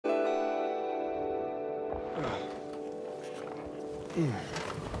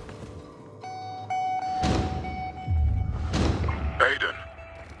Aiden,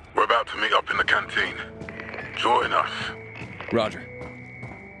 we're about to meet up in the canteen. Join us. Roger.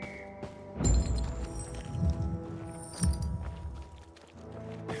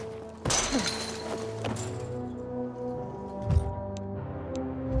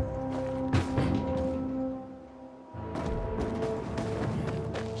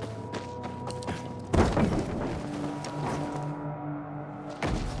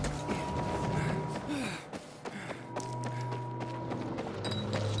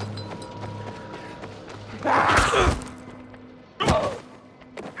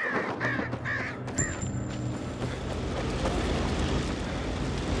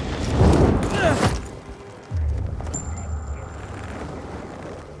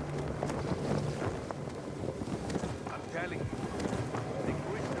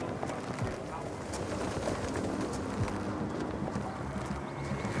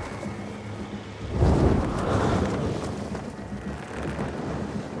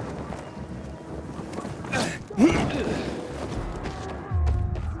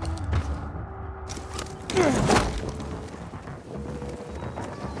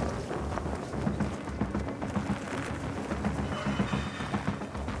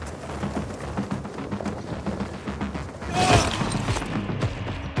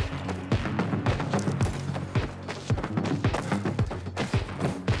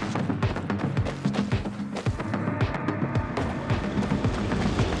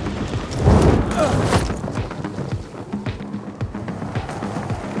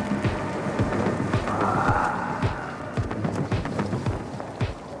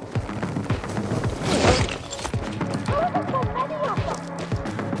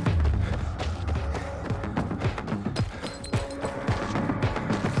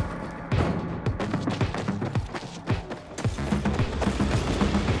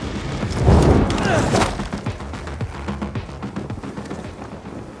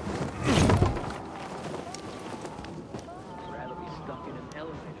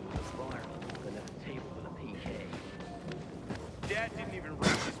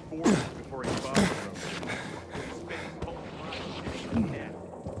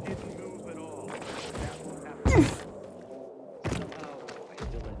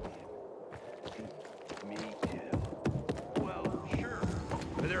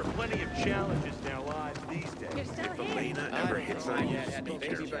 Challenges in our lives these days. You're still If here. Elena ever hits on you, be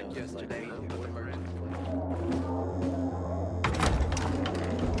careful. yesterday.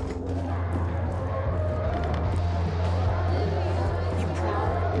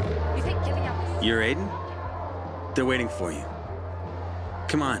 You think giving up? You're Aiden? They're waiting for you.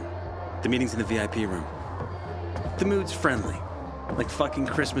 Come on. The meeting's in the VIP room. The mood's friendly. Like fucking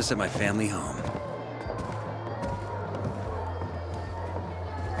Christmas at my family home.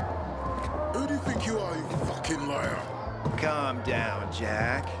 Who do you think you are, you fucking liar? Calm down,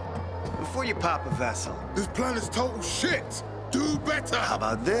 Jack. Before you pop a vessel. This plan is total shit! Do better! How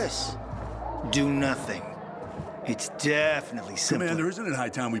about this? Do nothing. It's definitely simpler. Commander, isn't it high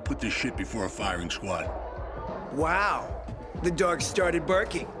time we put this shit before a firing squad? Wow. The dog started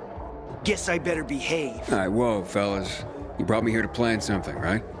barking. Guess I better behave. All right, whoa, fellas. You brought me here to plan something,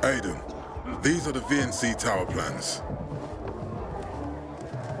 right? Aiden, these are the VNC tower plans.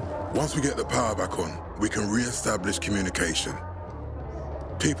 Once we get the power back on, we can re-establish communication.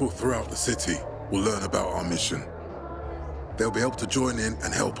 People throughout the city will learn about our mission. They'll be able to join in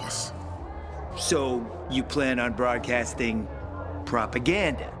and help us. So, you plan on broadcasting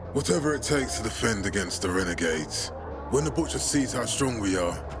propaganda? Whatever it takes to defend against the renegades. When the Butcher sees how strong we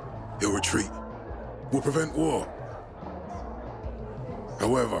are, he'll retreat. We'll prevent war.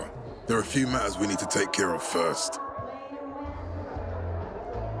 However, there are a few matters we need to take care of first.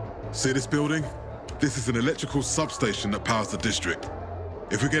 See this building? This is an electrical substation that powers the district.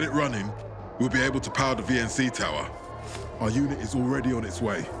 If we get it running, we'll be able to power the VNC tower. Our unit is already on its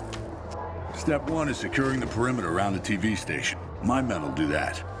way. Step one is securing the perimeter around the TV station. My men will do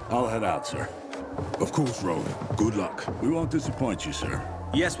that. I'll head out, sir. Of course, Roland. Good luck. We won't disappoint you, sir.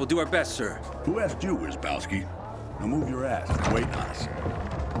 Yes, we'll do our best, sir. Who asked you, Wierzbowski? Now move your ass. It's waiting on us.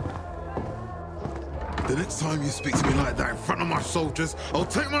 The next time you speak to me like that in front of my soldiers, I'll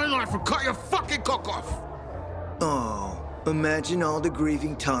take my knife and cut your fucking cock off! Oh, imagine all the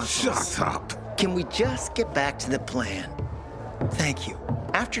grieving tonsils. Shut up! Can we just get back to the plan? Thank you.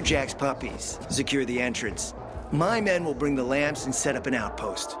 After Jack's puppies secure the entrance, my men will bring the lamps and set up an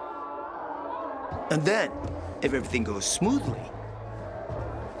outpost. And then, if everything goes smoothly,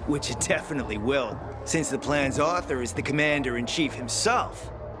 which it definitely will, since the plan's author is the commander-in-chief himself.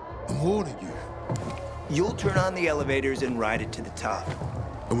 I'm warning you. You'll turn on the elevators and ride it to the top.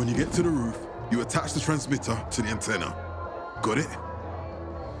 And when you get to the roof, you attach the transmitter to the antenna. Got it?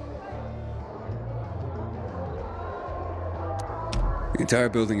 The entire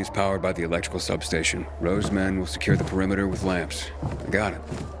building is powered by the electrical substation. Rowe's men will secure the perimeter with lamps. I got it.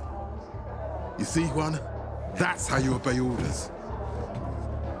 You see, Juan? That's how you obey orders.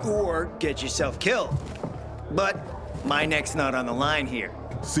 Or get yourself killed. But my neck's not on the line here.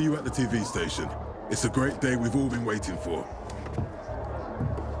 See you at the TV station. It's a great day we've all been waiting for.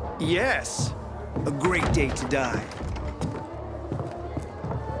 Yes, a great day to die.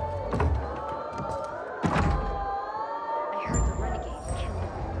 I heard the renegades killed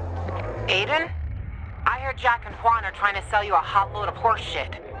him. Aiden? I heard Jack and Juan are trying to sell you a hot load of horse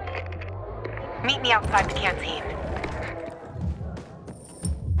shit. Meet me outside the canteen.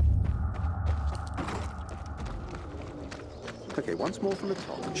 Okay, once more from the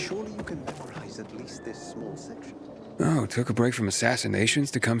top, and surely you can memorize at least this small section. Oh, took a break from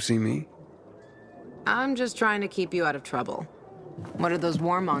assassinations to come see me? I'm just trying to keep you out of trouble. What do those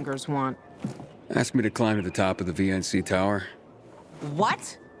warmongers want? Asked me to climb to the top of the VNC tower.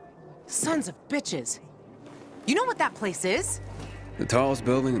 What? Sons of bitches. You know what that place is? The tallest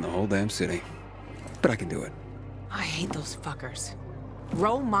building in the whole damn city. But I can do it. I hate those fuckers.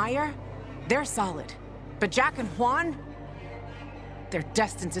 Rowe, Meyer, they're solid. But Jack and Juan? They're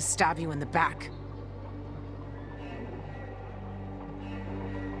destined to stab you in the back.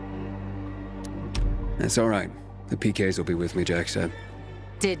 That's all right. The PKs will be with me, Jack said.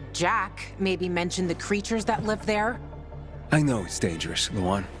 Did Jack maybe mention the creatures that live there? I know it's dangerous,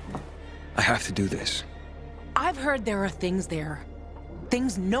 Luan. I have to do this. I've heard there are things there.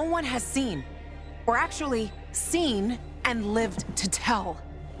 Things no one has seen. Or actually, seen and lived to tell.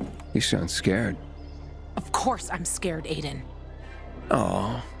 You sound scared. Of course I'm scared, Aiden.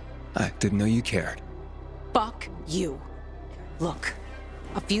 Oh, I didn't know you cared. Fuck you. Look,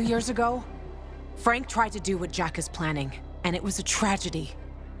 a few years ago, Frank tried to do what Jack is planning, and it was a tragedy.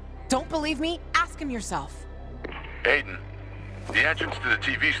 Don't believe me? Ask him yourself. Aiden, the entrance to the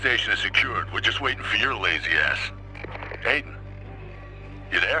TV station is secured. We're just waiting for your lazy ass. Aiden,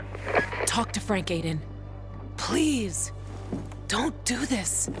 you there? Talk to Frank, Aiden. Please. Don't do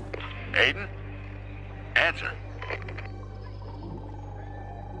this. Aiden? Answer.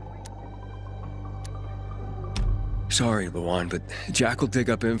 Sorry, Luan, but Jack will dig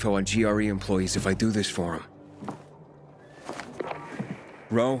up info on GRE employees if I do this for him.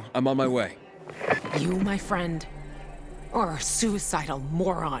 Rowe, I'm on my way. You, my friend, are a suicidal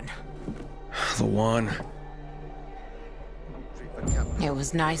moron. Luan. It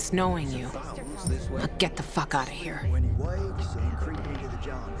was nice knowing you. But get the fuck out of here. When he waves and creep into the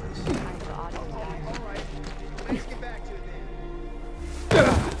John. Let's get back to it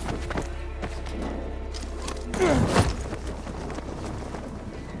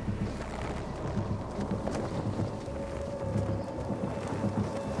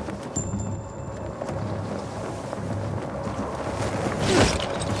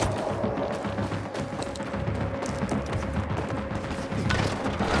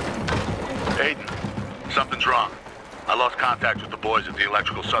Aiden, something's wrong. I lost contact with the boys at the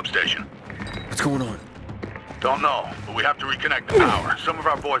electrical substation. What's going on? Don't know, but we have to reconnect the power. Some of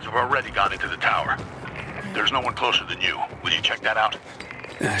our boys have already gone into the tower. There's no one closer than you. Will you check that out?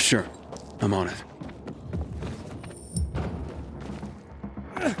 Sure. I'm on it.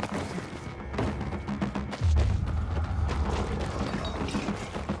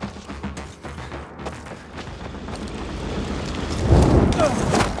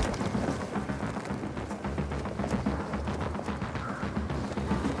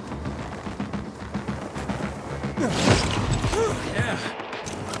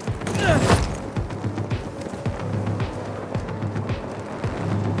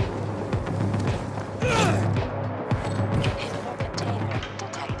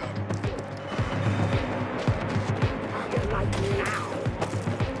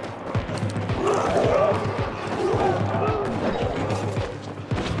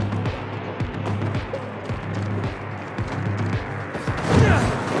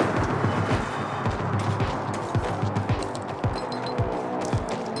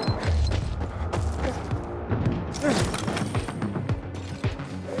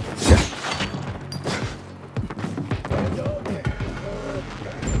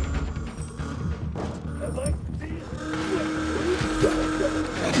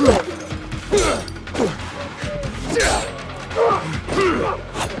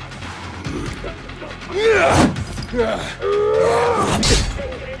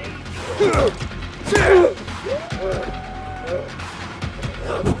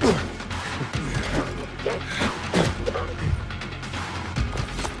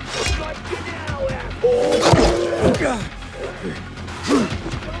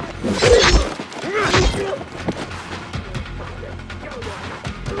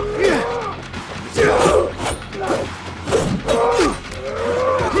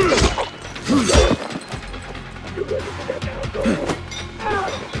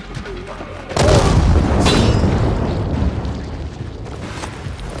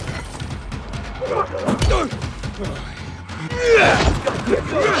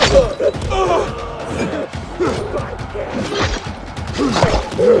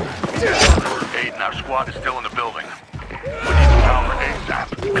 Aiden, our squad is still in the building. We need the power ASAP.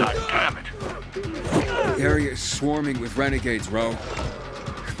 God damn it. The area is swarming with renegades, Ro.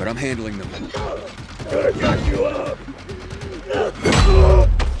 But I'm handling them. Gonna cut you up!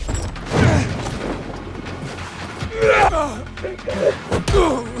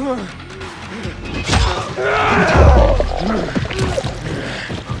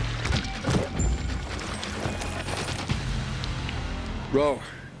 Ro,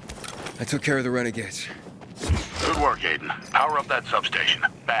 I took care of the renegades. Good work, Aiden. Power up that substation.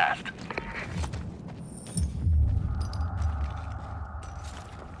 Fast.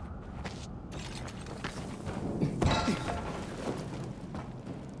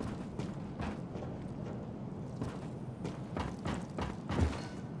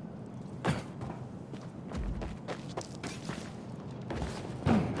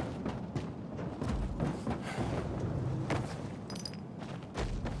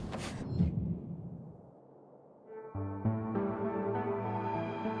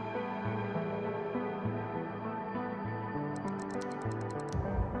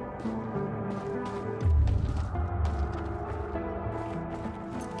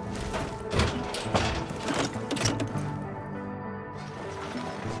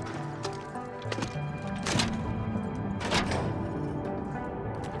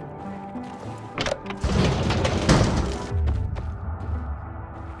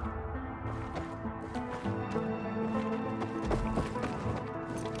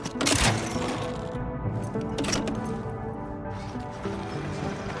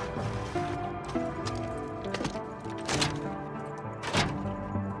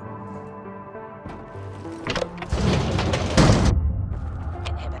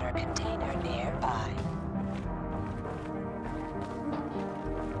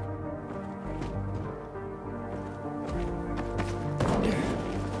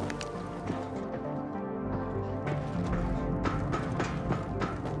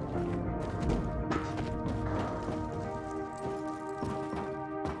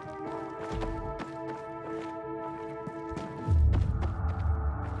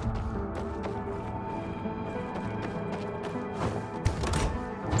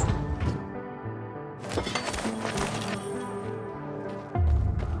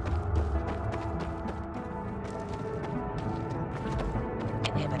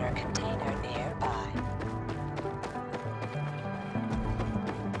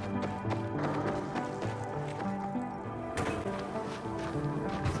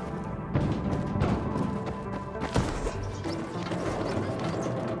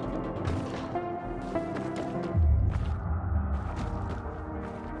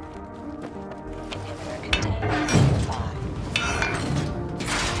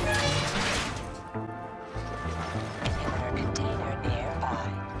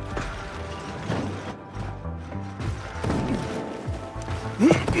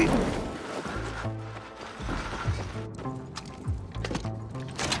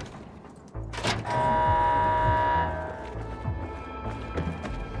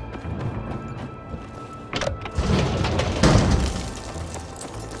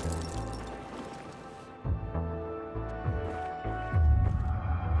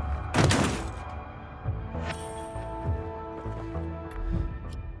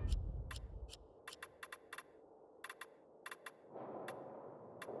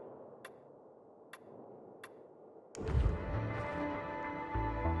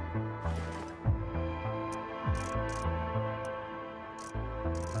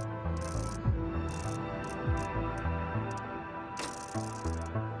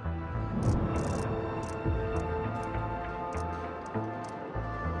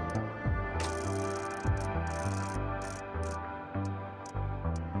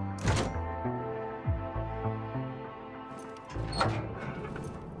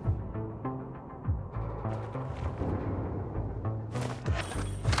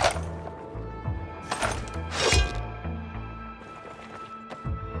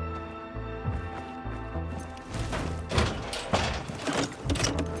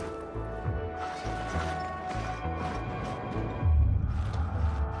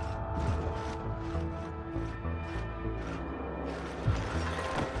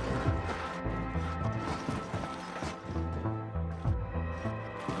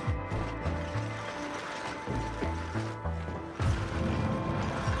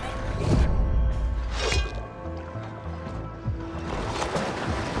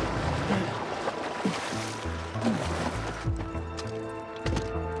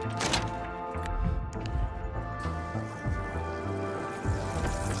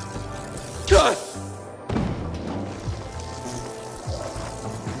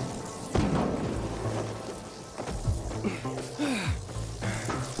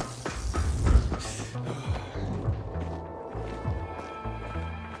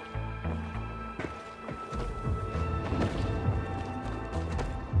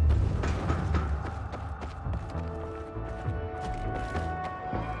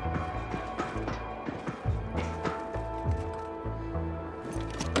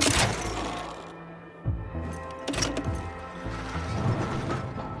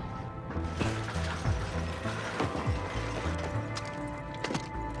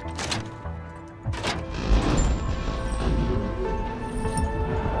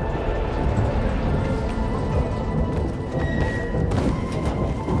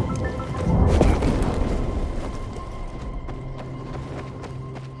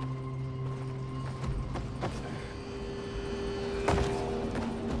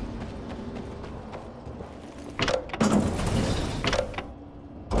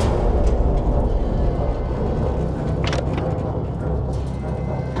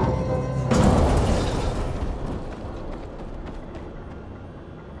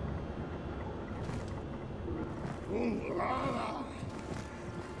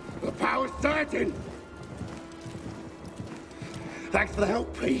 waiting. Thanks for the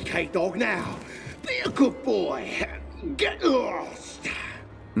help, PK Dog. Now, be a good boy. Get lost.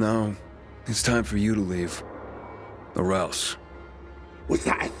 No, it's time for you to leave. Or else. Was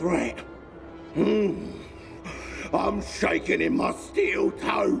that a threat? I'm shaking in my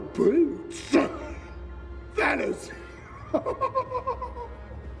steel-toe boots. Fellas.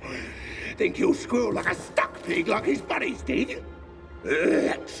 Think he'll squeal like a stuck pig like his buddies did?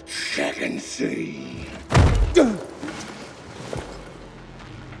 Let's check and see.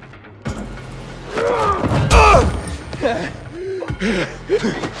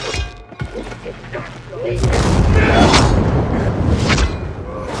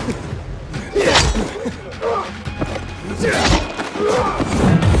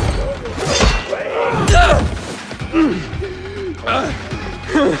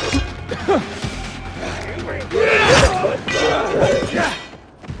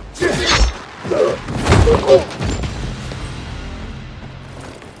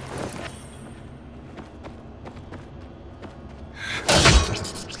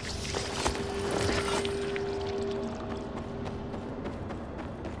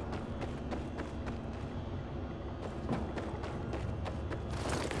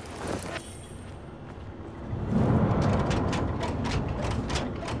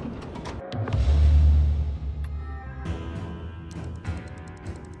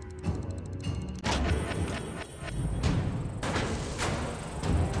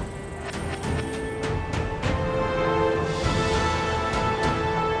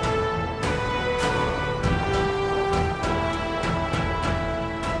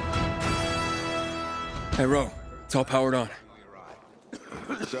 Hey, Ro, it's all powered on.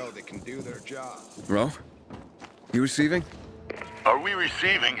 So they can do their job. Ro? You receiving? Are we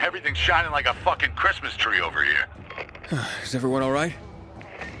receiving? Everything's shining like a fucking Christmas tree over here. Is everyone all right?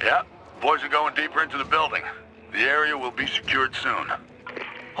 Yeah, boys are going deeper into the building. The area will be secured soon.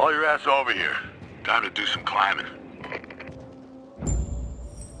 Haul your ass over here. Time to do some climbing.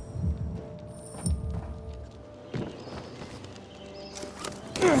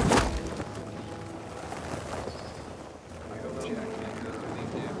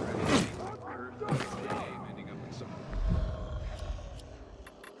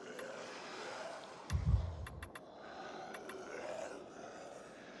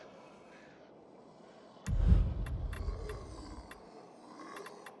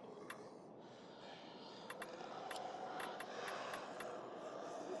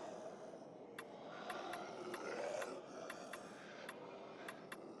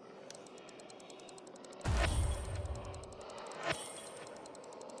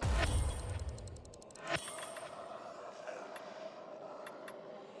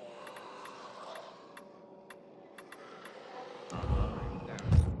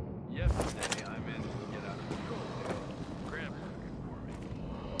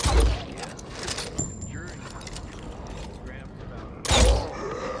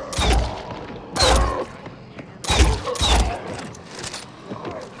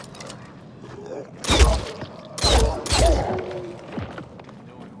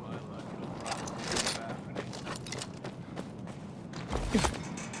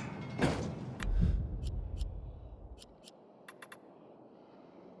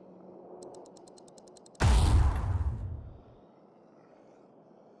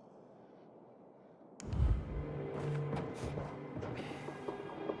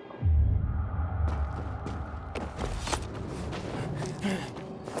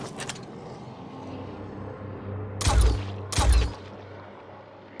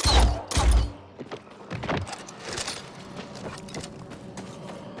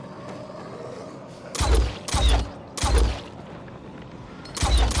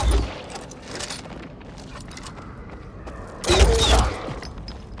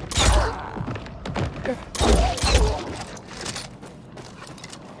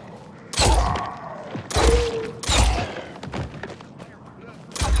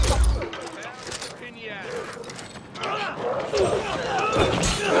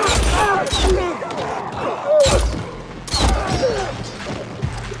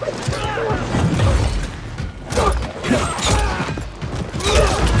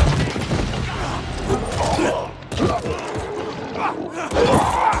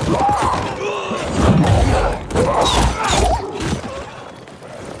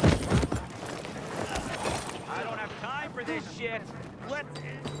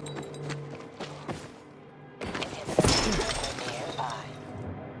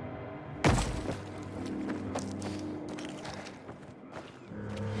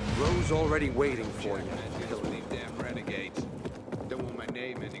 Already waiting for you. Damn renegades. Don't want my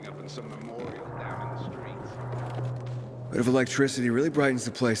name ending up in some memorial. Bit of electricity really brightens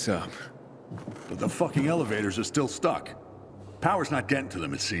the place up. But the fucking elevators are still stuck. Power's not getting to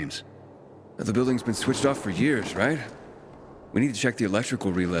them, it seems. The building's been switched off for years, right? We need to check the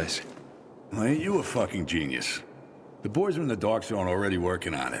electrical relays. Well, ain't you a fucking genius? The boys are in the dark zone already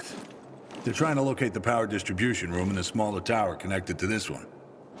working on it. They're trying to locate the power distribution room in the smaller tower connected to this one.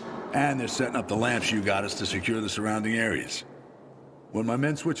 And they're setting up the lamps you got us to secure the surrounding areas. When my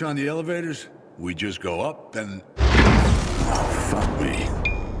men switch on the elevators, we just go up and... Oh, fuck me.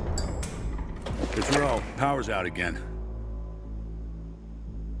 It's Rowe. Power's out again.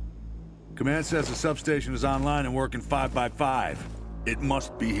 Command says the substation is online and working 5 by 5. It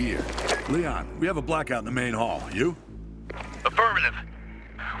must be here. Leon, we have a blackout in the main hall. You? Affirmative.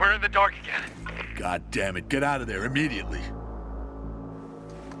 We're in the dark again. God damn it. Get out of there immediately.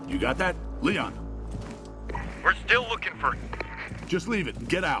 You got that? Leon? We're still looking for... Just leave it and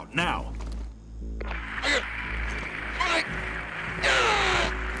get out, now.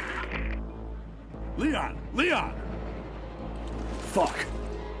 Leon! Leon! Fuck.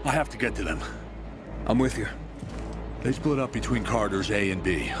 I have to get to them. I'm with you. They split up between corridors A and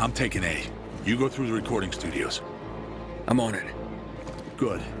B. I'm taking A. You go through the recording studios. I'm on it.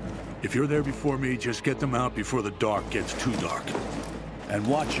 Good. If you're there before me, just get them out before the dark gets too dark. And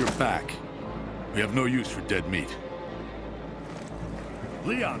watch your back. We have no use for dead meat.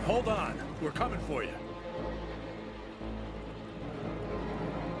 Leon, hold on. We're coming for you.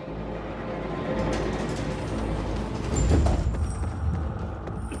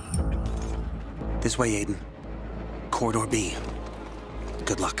 This way, Aiden. Corridor B.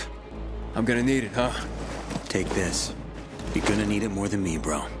 Good luck. I'm gonna need it, huh? Take this. You're gonna need it more than me,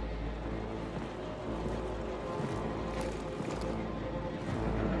 bro.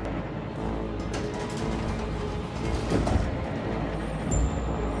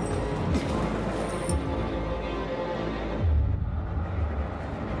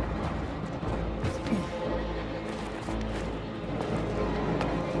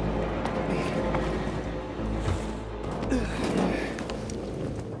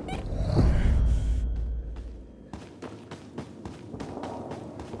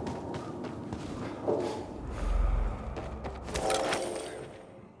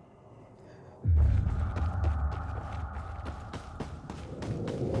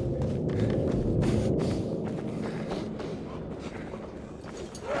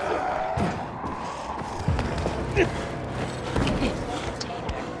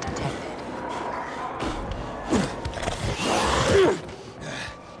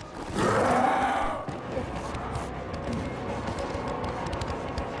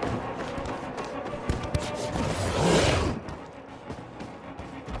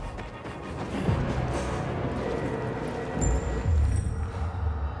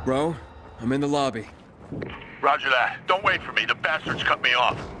 Bro, I'm in the lobby. Roger that. Don't wait for me. The bastards cut me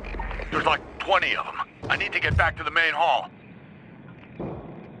off. There's like 20 of them. I need to get back to the main hall.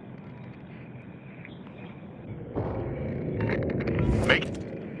 Make...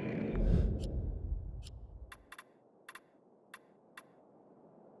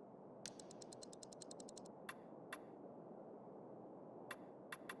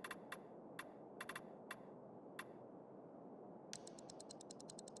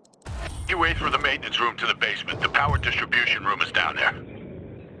 Your way through the maintenance room to the basement. The power distribution room is down there.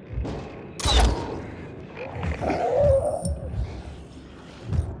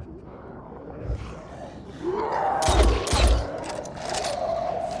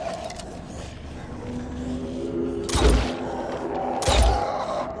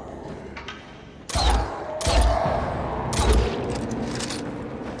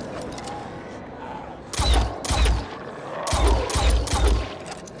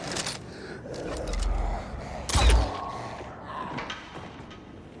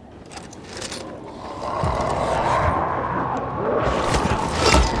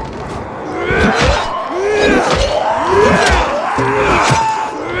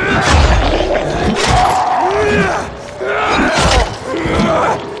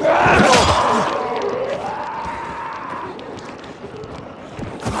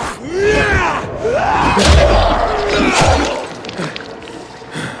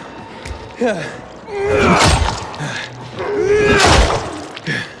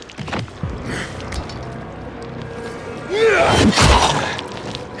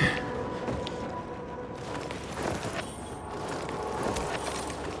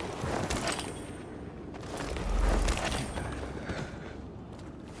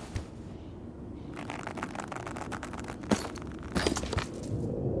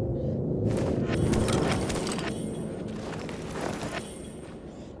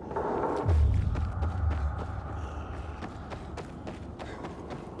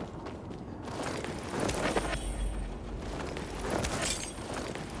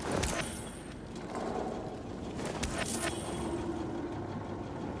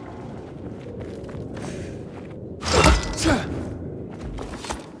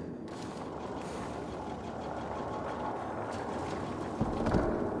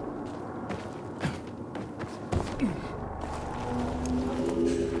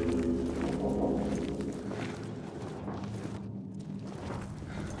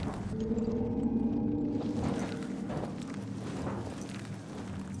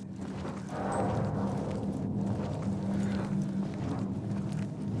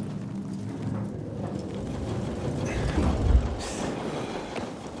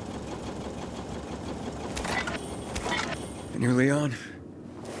 near Leon?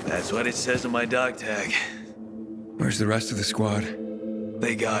 That's what it says on my dog tag. Where's the rest of the squad?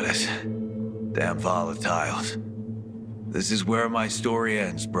 They got us. Damn volatiles. This is where my story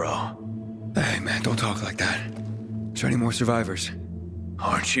ends, bro. Hey, man, don't talk like that. Is there any more survivors?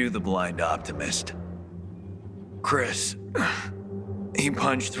 Aren't you the blind optimist? Chris, he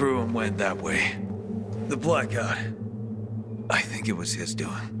punched through and went that way. The blackout. I think it was his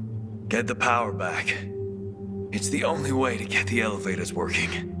doing. Get the power back. It's the only way to get the elevators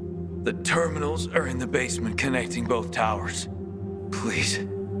working. The terminals are in the basement connecting both towers. Please,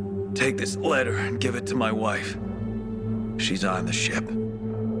 take this letter and give it to my wife. She's on the ship.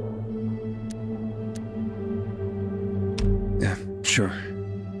 Yeah, sure.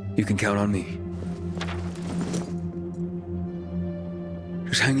 You can count on me.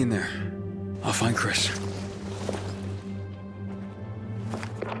 Just hang in there. I'll find Chris.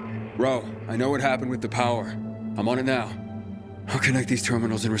 Ro, I know what happened with the power. I'm on it now. I'll connect these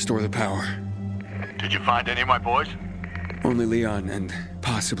terminals and restore the power. Did you find any of my boys? Only Leon and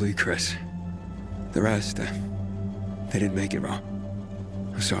possibly Chris. The rest, they didn't make it, Ro.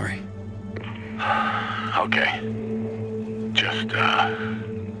 I'm sorry. Okay. Just,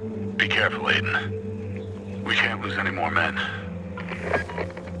 be careful, Aiden. We can't lose any more men.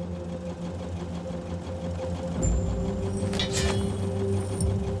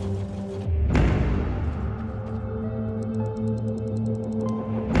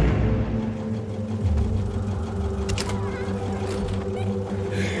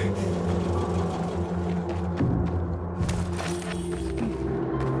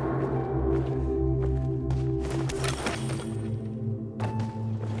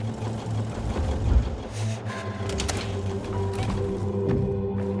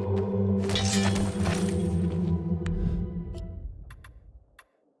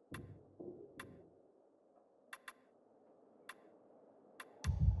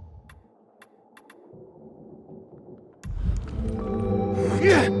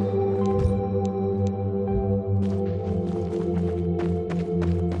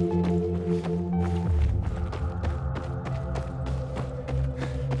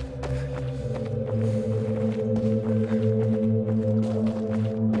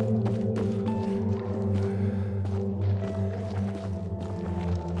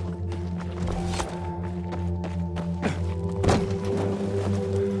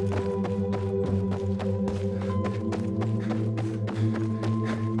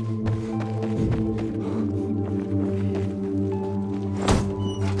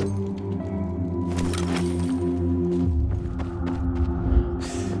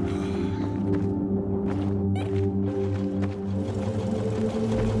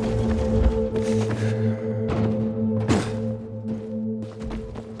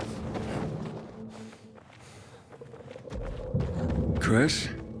 Chris?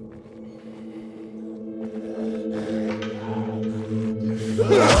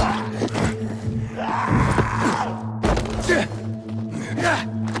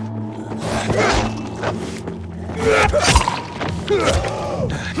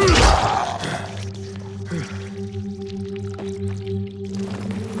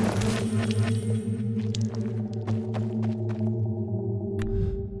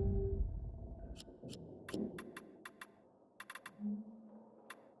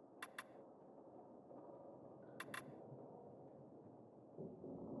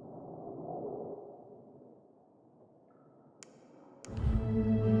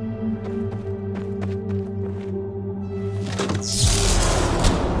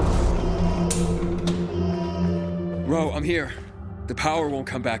 Ro, I'm here. The power won't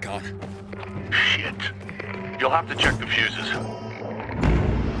come back on. Shit. You'll have to check the fuses.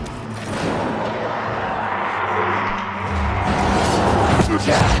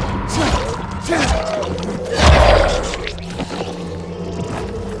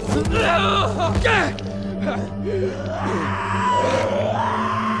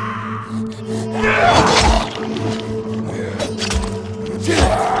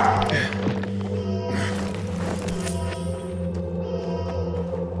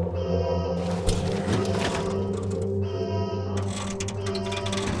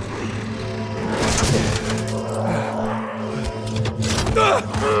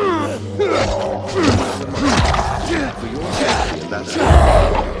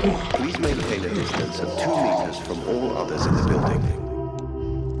 Please maintain a distance of 2 meters from all others in the building.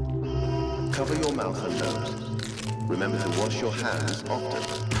 Cover your mouth and nose. Remember to wash your hands often.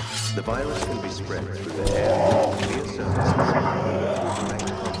 The virus can be spread through the air, clear surfaces,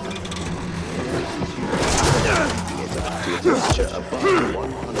 to a temperature above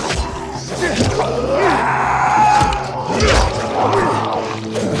 100 degrees Celsius.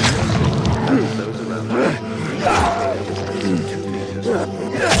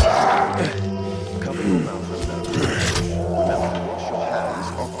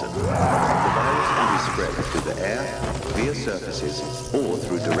 the air, via surfaces, or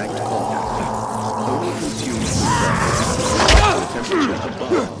through direct contact. Only consumed through a temperature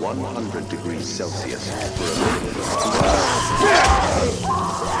above 100 degrees Celsius for a minimum of 2 hours.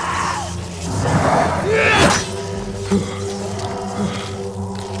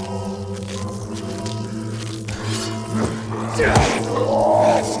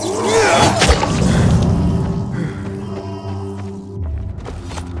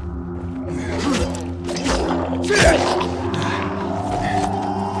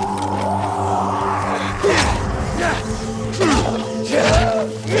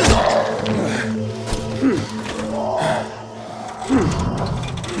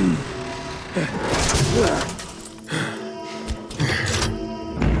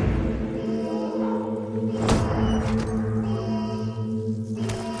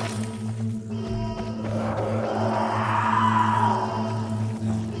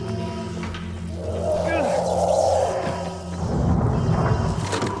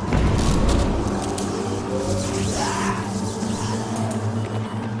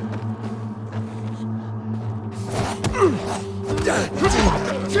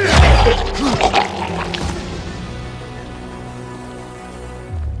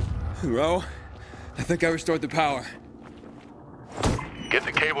 Ro, I think I restored the power. Get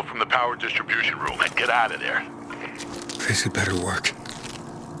the cable from the power distribution room and get out of there. This had better work.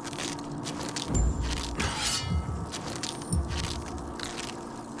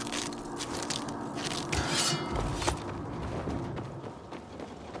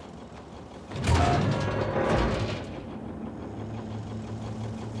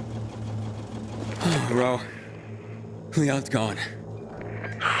 Ro, Leon's gone.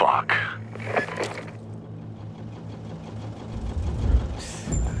 Fuck.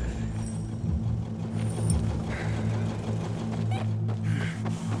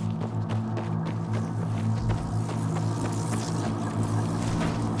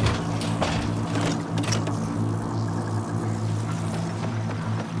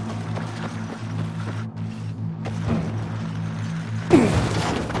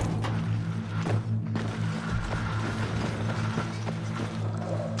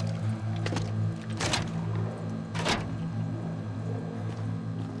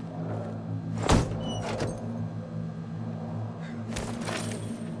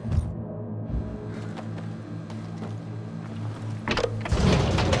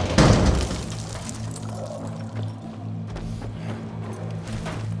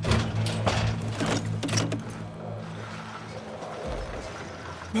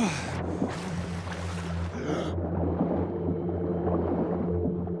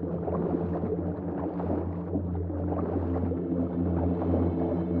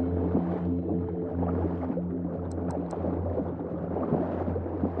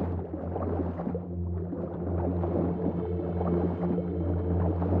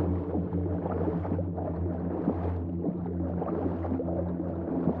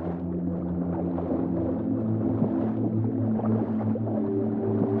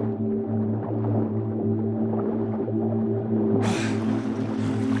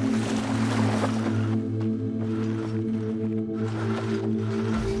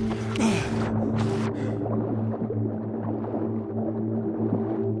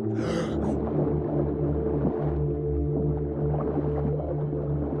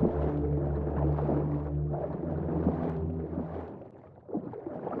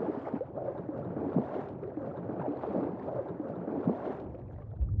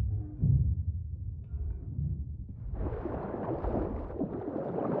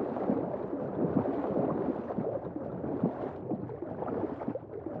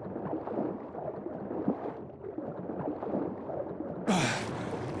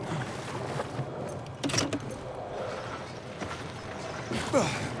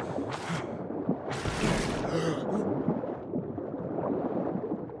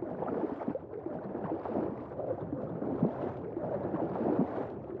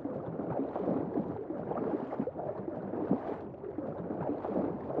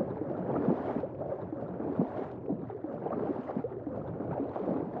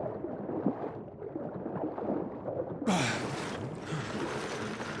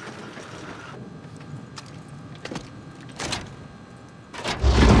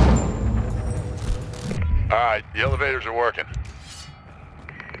 All right, the elevators are working.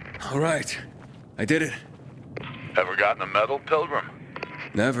 All right, I did it. Ever gotten a medal, Pilgrim?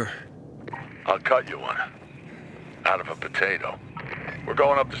 Never. I'll cut you one. Out of a potato. We're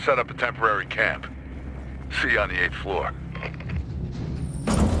going up to set up a temporary camp. See you on the 8th floor.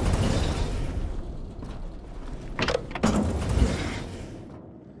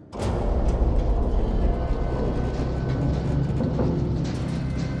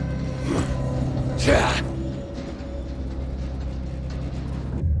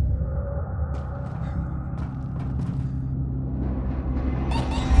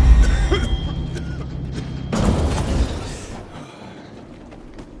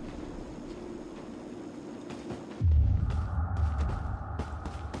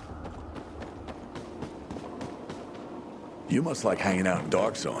 You must like hanging out in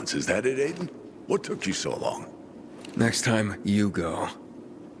dark zones. Is that it, Aiden? What took you so long? Next time, you go.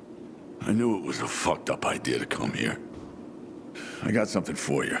 I knew it was a fucked up idea to come here. I got something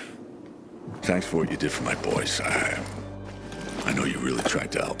for you. Thanks for what you did for my boys. I know you really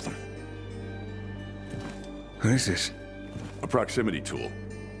tried to help them. What is this? A proximity tool.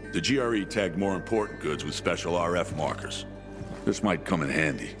 The GRE tagged more important goods with special RF markers. This might come in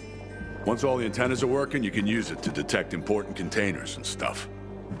handy. Once all the antennas are working, you can use it to detect important containers and stuff.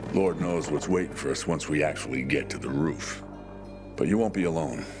 Lord knows what's waiting for us once we actually get to the roof. But you won't be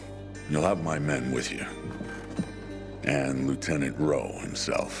alone. You'll have my men with you. And Lieutenant Rowe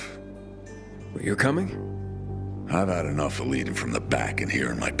himself. You're coming? I've had enough of leading from the back and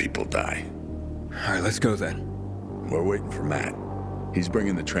hearing my people die. All right, let's go then. We're waiting for Matt. He's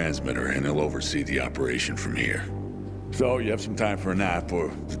bringing the transmitter and he'll oversee the operation from here. So you have some time for a nap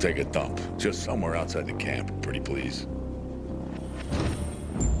or to take a dump. Just somewhere outside the camp, pretty please.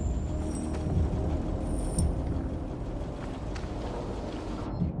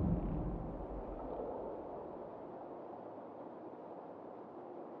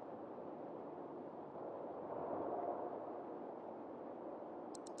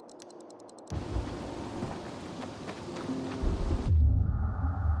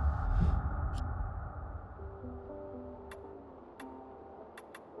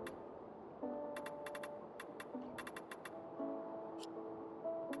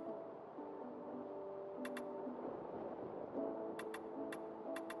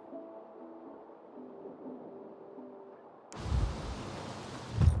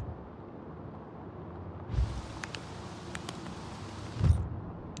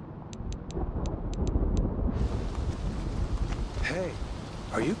 Hey,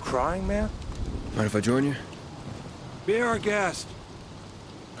 are you crying, man? Mind if I join you? Be our guest.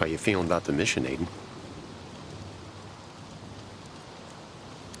 How you feeling about the mission, Aiden?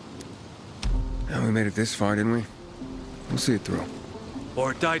 Well, we made it this far, didn't we? We'll see it through.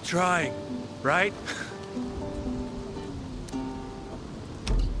 Or die trying, right?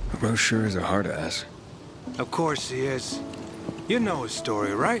 Rose sure is a hard ass. Of course he is. You know his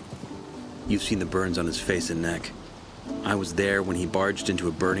story, right? You've seen the burns on his face and neck. I was there when he barged into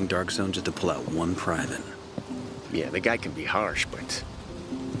a burning dark zone just to pull out one private. Yeah, the guy can be harsh, but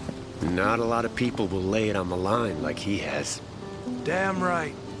not a lot of people will lay it on the line like he has. Damn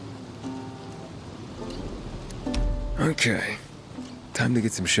right. Okay. Time to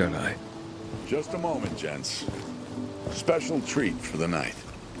get some shut-eye. Just a moment, gents. Special treat for the night.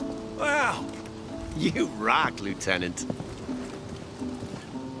 Wow! You rock, Lieutenant.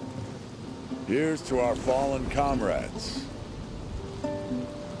 Here's to our fallen comrades.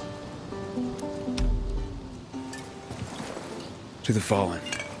 To the fallen.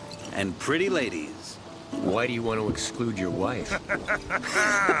 And pretty ladies. Why do you want to exclude your wife?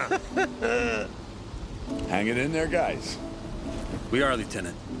 Hang it in there, guys. We are,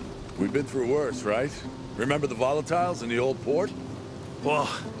 Lieutenant. We've been through worse, right? Remember the volatiles in the old port? Well,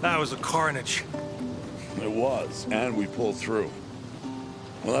 that was a carnage. It was, and we pulled through.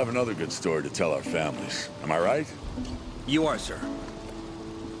 We'll have another good story to tell our families. Am I right? You are, sir.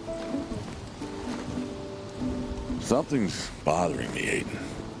 Something's bothering me, Aiden.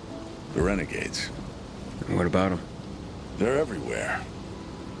 The renegades. What about them? They're everywhere.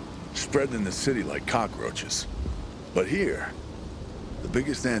 Spread in the city like cockroaches. But here, the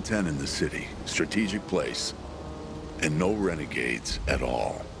biggest antenna in the city, strategic place, and no renegades at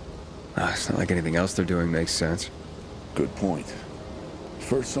all. It's not like anything else they're doing makes sense. Good point.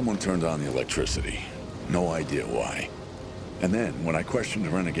 First, someone turned on the electricity. No idea why. And then, when I questioned the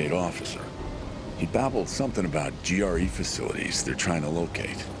renegade officer, he babbled something about GRE facilities they're trying to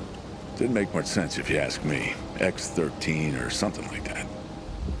locate. Didn't make much sense if you ask me. X-13 or something like that.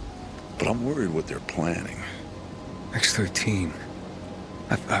 But I'm worried what they're planning. X-13.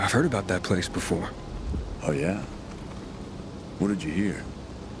 I've heard about that place before. Oh, yeah? What did you hear?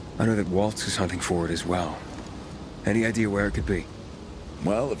 I know that Waltz is hunting for it as well. Any idea where it could be?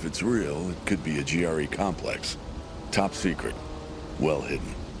 Well, if it's real, it could be a GRE complex. Top secret. Well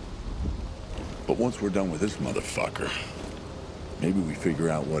hidden. But once we're done with this motherfucker, maybe we figure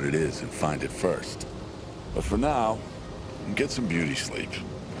out what it is and find it first. But for now, get some beauty sleep.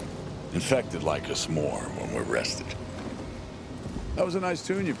 Infected like us more when we're rested. That was a nice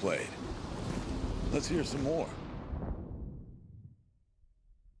tune you played. Let's hear some more.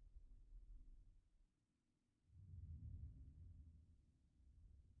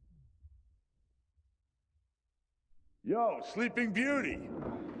 Yo, Sleeping Beauty.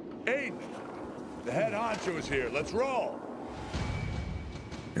 Aiden, the head honcho is here. Let's roll.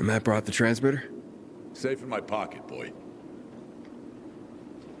 And Matt brought the transmitter? Safe in my pocket, boy.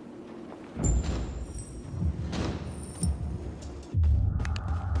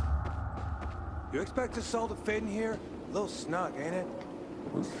 You expect us all to fit in here? A little snug, ain't it?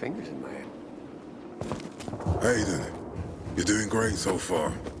 Whose fingers in my head? Aiden, you're doing great so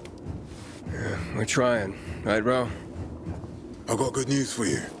far. Yeah, we're trying. Right, bro? I've got good news for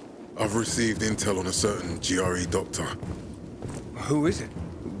you. I've received intel on a certain GRE doctor. Who is it?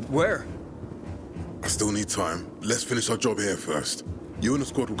 Where? I still need time. Let's finish our job here first. You and the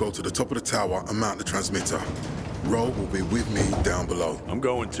squad will go to the top of the tower and mount the transmitter. Ro will be with me down below. I'm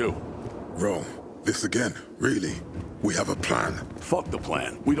going too. Ro, this again, really? We have a plan. Fuck the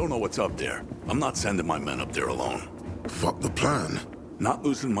plan. We don't know what's up there. I'm not sending my men up there alone. Fuck the plan? Not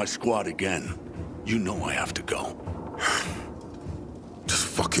losing my squad again. You know I have to go. Just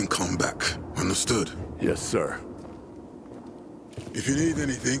fucking come back. Understood? Yes, sir. If you need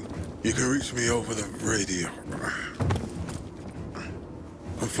anything, you can reach me over the radio.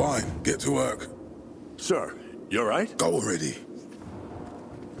 I'm fine. Get to work. Sir, you all right? Go already.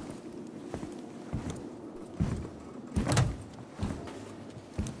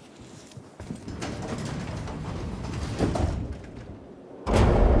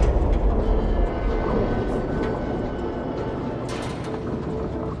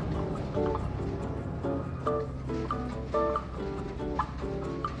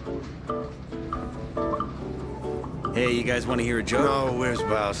 Hey, you guys want to hear a joke? No, where's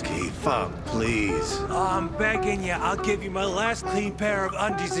Bowski? Fuck, please. I'm begging you. I'll give you my last clean pair of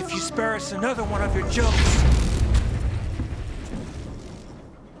undies if you spare us another one of your jokes.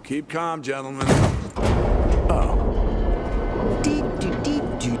 Keep calm, gentlemen. Oh.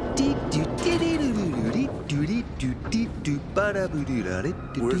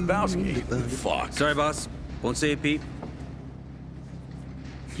 Where's Bowski? Fuck. Sorry, boss. Won't say it, Pete.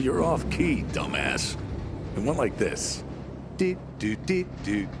 You're off key, dumbass. It went like this.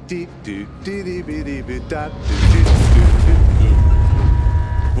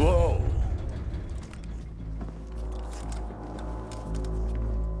 Whoa.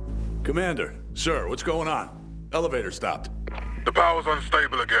 Commander, sir, what's going on? Elevator stopped. The power's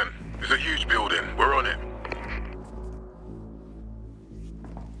unstable again. It's a huge building. We're on it.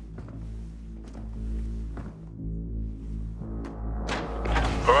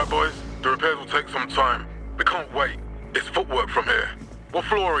 All right, boys. The repairs will take some time. We can't wait. It's footwork from here. What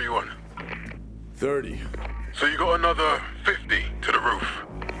floor are you on? 30. So you got another 50 to the roof.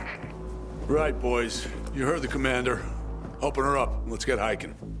 Right, boys. You heard the commander. Open her up. Let's get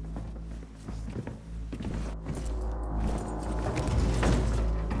hiking.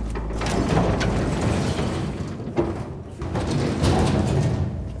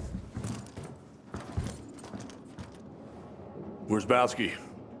 Where's Bowski?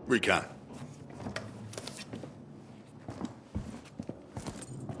 Recon.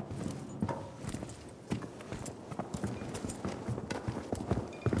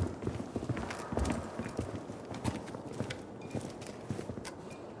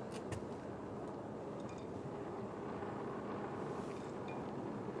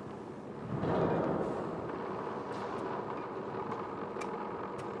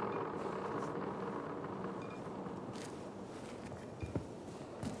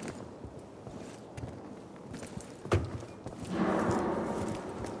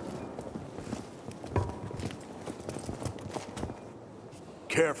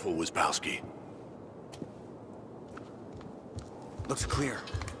 Careful, Wisbowski. Looks clear.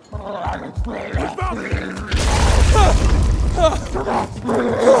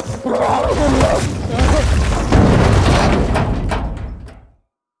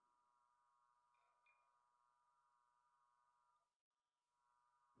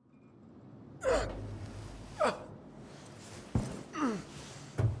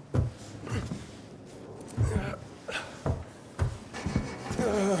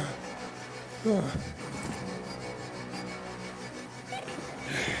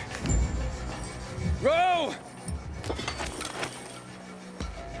 Row!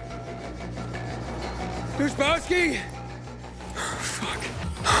 There's Bowski! Oh, fuck.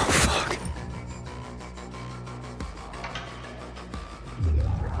 Oh, fuck.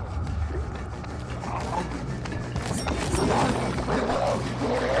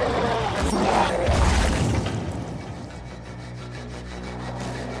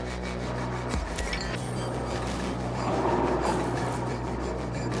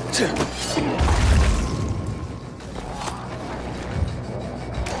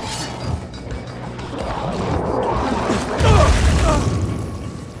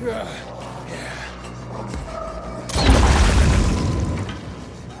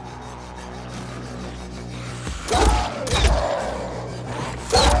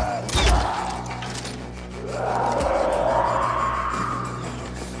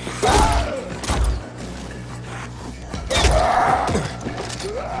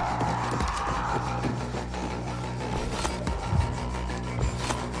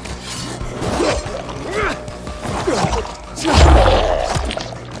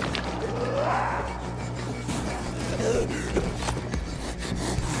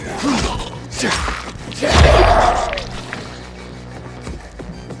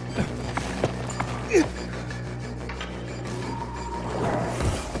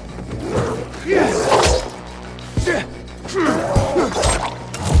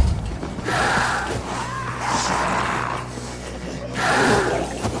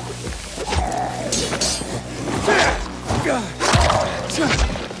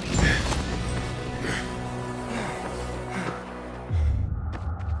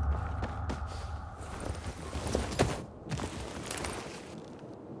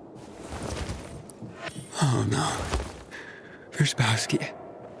 Oh no. Verspowski.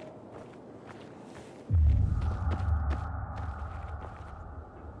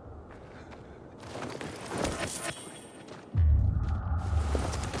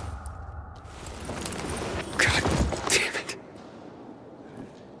 God damn it.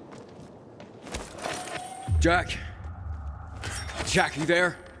 Jack. Jack, you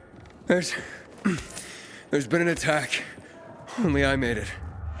there? There's been an attack. Only I made it.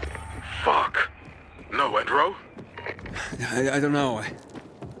 Fuck. No, Endro? I don't know. I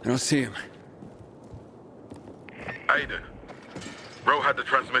don't see him. Aiden. Ro had the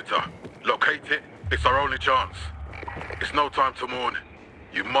transmitter. Locate it. It's our only chance. It's no time to mourn.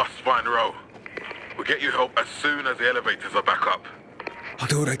 You must find Ro. We'll get you help as soon as the elevators are back up. I'll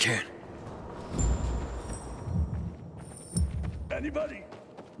do what I can. Anybody?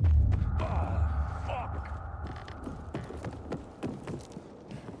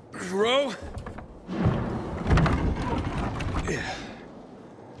 Ro? Yeah.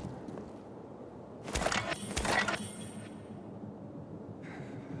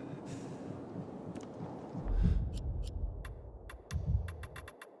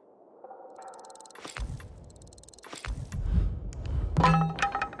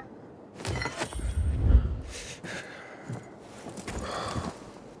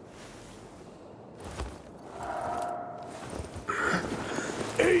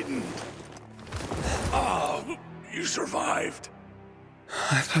 Aiden! Oh, you survived.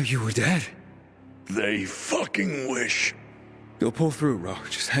 I thought you were dead. They fucking wish. You'll pull through, Ro.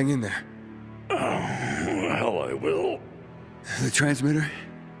 Just hang in there. Oh, well, I will. The transmitter?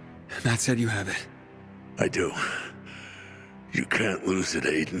 Matt said you have it. I do. You can't lose it,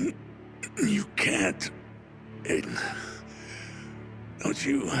 Aiden. You can't. Aiden. Don't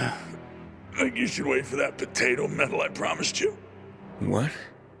you think you should wait for that potato medal I promised you? What?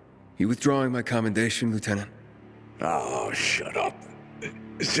 You withdrawing my commendation, Lieutenant? Oh, shut up.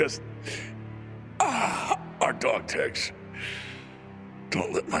 It's just... our dog tags.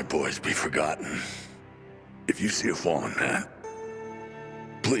 Don't let my boys be forgotten. If you see a fallen man,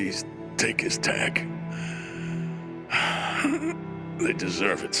 please take his tag. They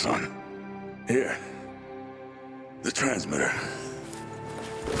deserve it, son. Here. The transmitter.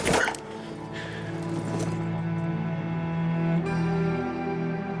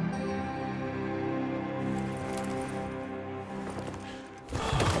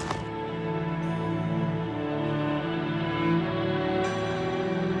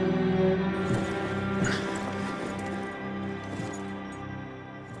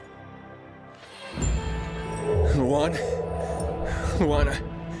 Luana,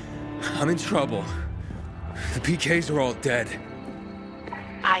 I'm in trouble. The PKs are all dead.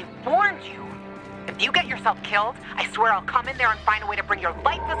 I warned you. If you get yourself killed, I swear I'll come in there and find a way to bring your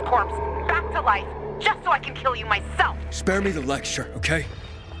lifeless corpse back to life, just so I can kill you myself. Spare me the lecture, okay?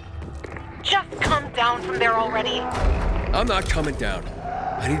 Just come down from there already. I'm not coming down.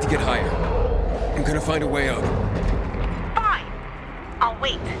 I need to get higher. I'm gonna find a way up. Fine. I'll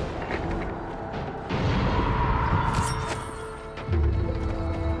wait.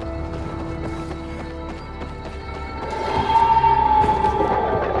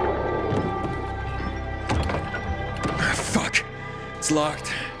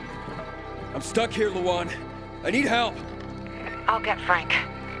 Locked. I'm stuck here, Luan. I need help. I'll get Frank.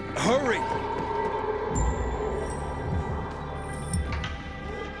 Hurry!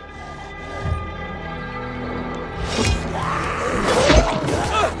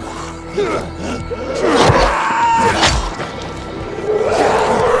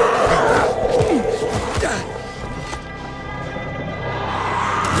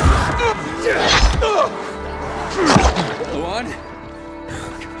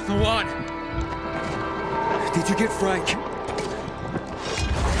 Luan! Did you get Frank?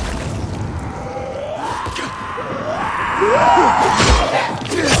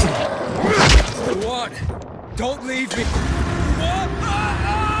 Luan! Don't leave me!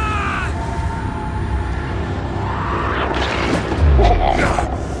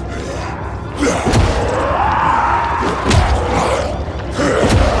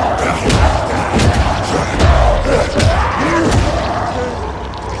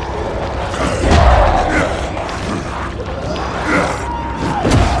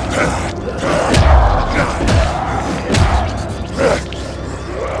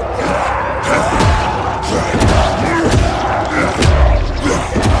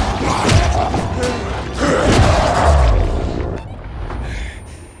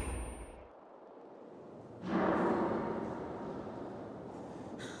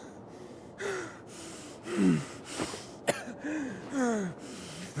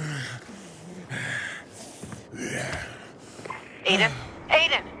 Aiden?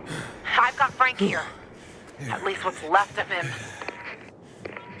 Aiden! I've got Frank here. At least what's left of him.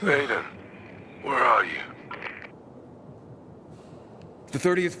 Aiden, where are you? The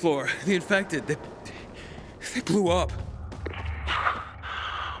 30th floor. The infected. They blew up.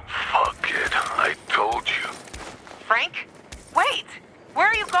 Fuck it. I told you. Frank? Wait! Where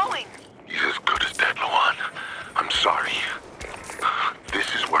are you going? He's as good as dead, Luan. I'm sorry. This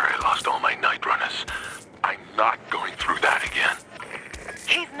is where I lost all my night runners. I'm not going through that again.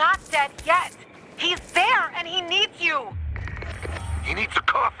 He's not dead yet. He's there and he needs you. He needs a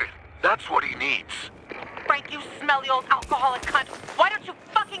coffin. That's what he needs. Frank, you smelly old alcoholic cunt. Why